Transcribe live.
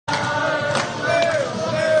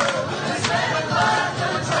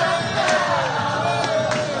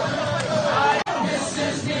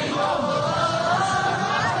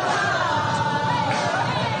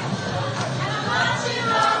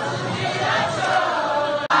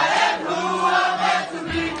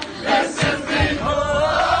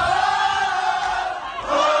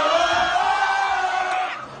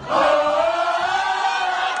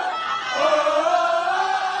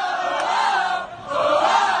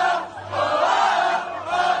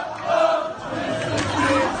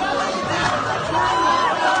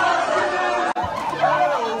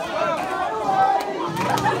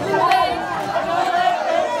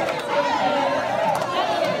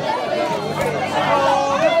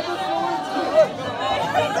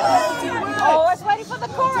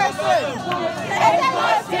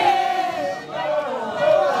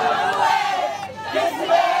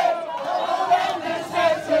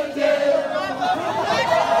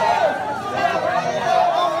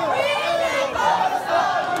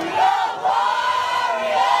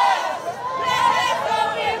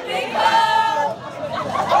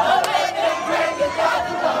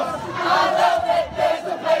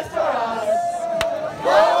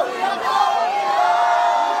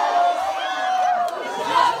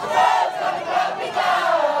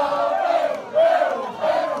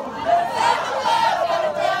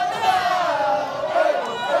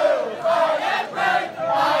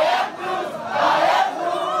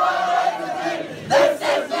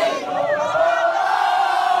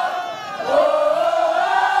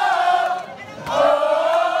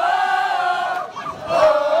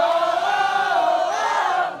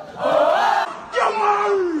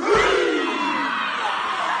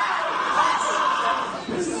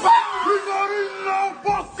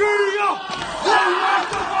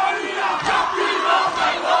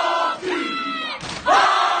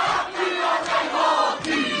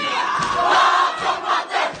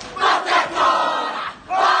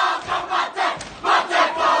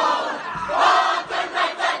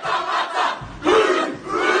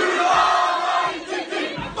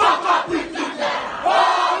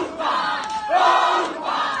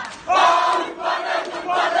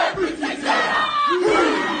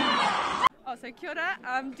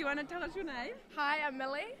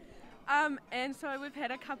And so we've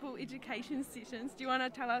had a couple education sessions. Do you want to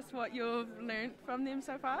tell us what you've learnt from them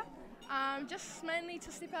so far? Just mainly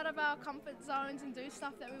to step out of our comfort zones and do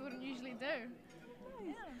stuff that we wouldn't usually do.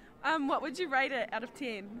 Yeah. What would you rate it out of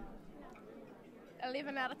 10?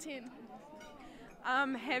 11 out of 10.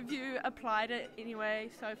 Have you applied it anyway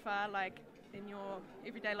so far, like in your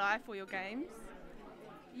everyday life or your games?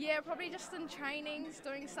 Yeah, probably just in trainings,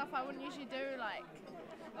 doing stuff I wouldn't usually do, like,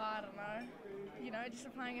 I don't know, just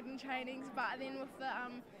applying it in trainings. But then with the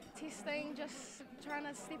testing, just trying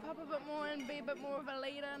to step up a bit more and be a bit more of a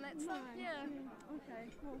leader and that stuff, yeah. Okay,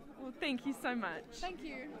 well, thank you so much. Thank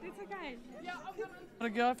you. It's okay. Yeah,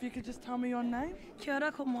 Little girl, if you could just tell me your name. Kia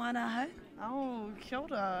ora, ko Moana Hau. Oh, kia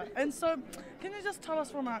ora. And so, can you just tell us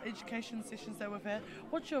from our education sessions that we've had,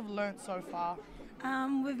 what you've learnt so far?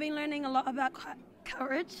 We've been learning a lot about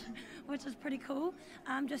courage, which is pretty cool.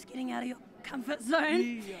 Just getting out of your comfort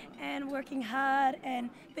zone and working hard and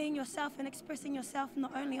being yourself and expressing yourself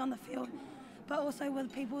not only on the field, but also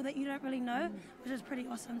with people that you don't really know, which is pretty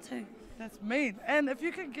awesome too. That's mean. And if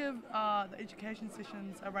you could give the education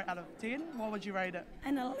sessions a rate out of 10, what would you rate it?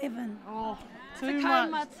 An 11. Oh, Te too kau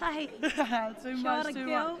much. matahi. Too Kia much, ora, too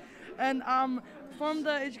girl. much. And from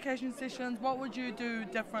the education sessions, what would you do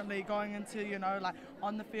differently going into, like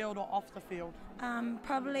on the field or off the field?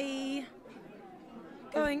 Probably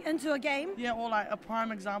going into a game. Yeah, or like a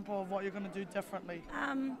prime example of what you're going to do differently.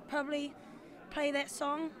 Probably play that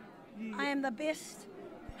song. Yeah. I am the best.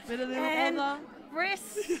 Better than And other.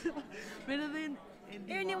 rest Better than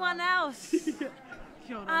anyone else.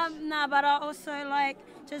 Kia ora. But I also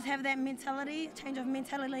just have that mentality, change of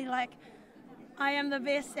mentality, I am the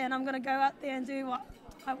best and I'm going to go out there and do what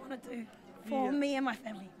I want to do for me and my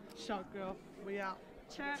family. Shut girl, we out.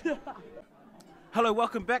 Sure. Hello,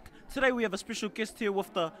 welcome back. Today we have a special guest here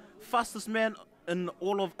with the fastest man in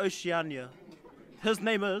all of Oceania. His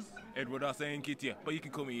name is... Edward Asayankitia, but you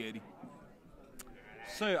can call me Eddie.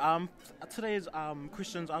 So, today's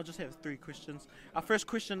questions, I'll just have 3 questions. Our first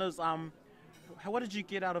question is, what did you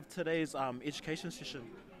get out of today's education session?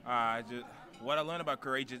 What I learned about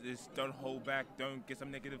courage is don't hold back, don't get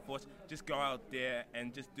some negative thoughts, just go out there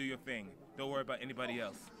and just do your thing. Don't worry about anybody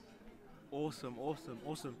else. Awesome.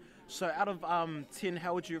 So, out of 10,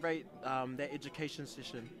 how would you rate that education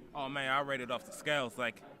session? Oh man, I rate it off the scales,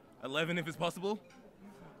 like 11 if it's possible.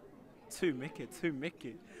 To make it.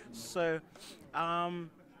 So,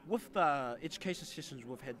 with the education sessions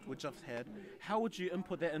which I've had, how would you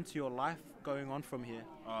input that into your life going on from here?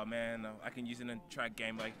 Oh man, I can use it in a track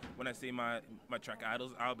game. Like when I see my track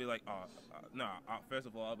idols, I'll be like, first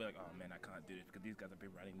of all, I'll be like, oh man, I can't do this because these guys have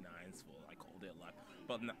been running 9s for like all their life.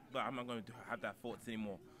 But I'm not going to have that thoughts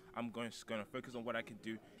anymore. I'm just going to focus on what I can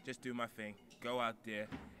do, just do my thing, go out there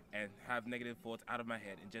and have negative thoughts out of my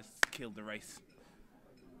head and just kill the race.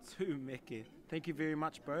 To make it. Thank you very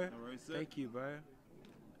much, bro. No worries, sir. Thank you, bro.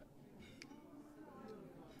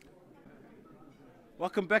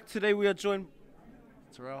 Welcome back. Today we are joined...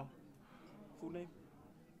 Terrell. Full name?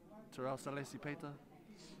 Terrell Salesi Peter.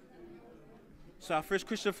 So our first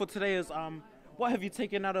question for today is, what have you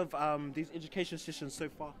taken out of these education sessions so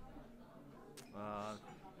far?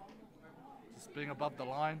 Just being above the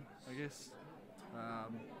line, I guess.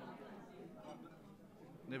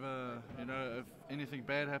 Never, if anything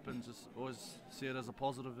bad happens, just always see it as a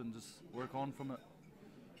positive and just work on from it.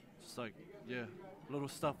 Just little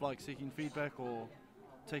stuff like seeking feedback or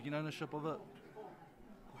taking ownership of it.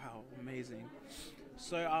 Wow, amazing.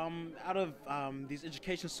 So out of these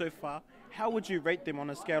educations so far, how would you rate them on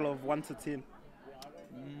a scale of 1 to 10?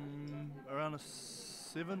 Around a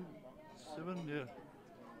 7, yeah.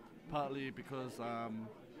 Partly because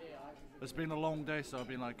it's been a long day, so I've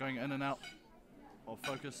been going in and out of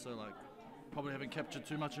focus, so probably haven't captured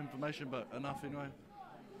too much information, but enough anyway.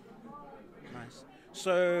 Nice.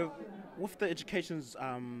 So with the education's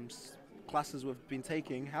classes we've been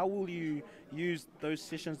taking, how will you use those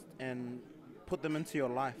sessions and put them into your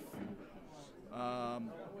life?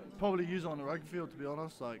 Probably use it on the rugby field, to be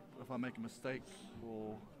honest. If I make a mistake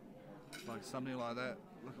or something like that,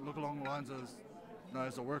 look along the lines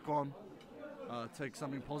as a work on, take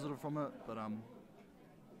something positive from it, but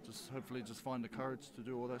hopefully find the courage to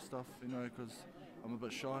do all that stuff, because I'm a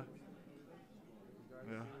bit shy.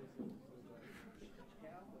 Yeah.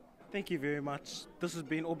 Thank you very much. This has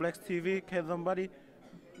been All Blacks TV, Kevin Buddy,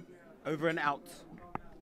 over and out.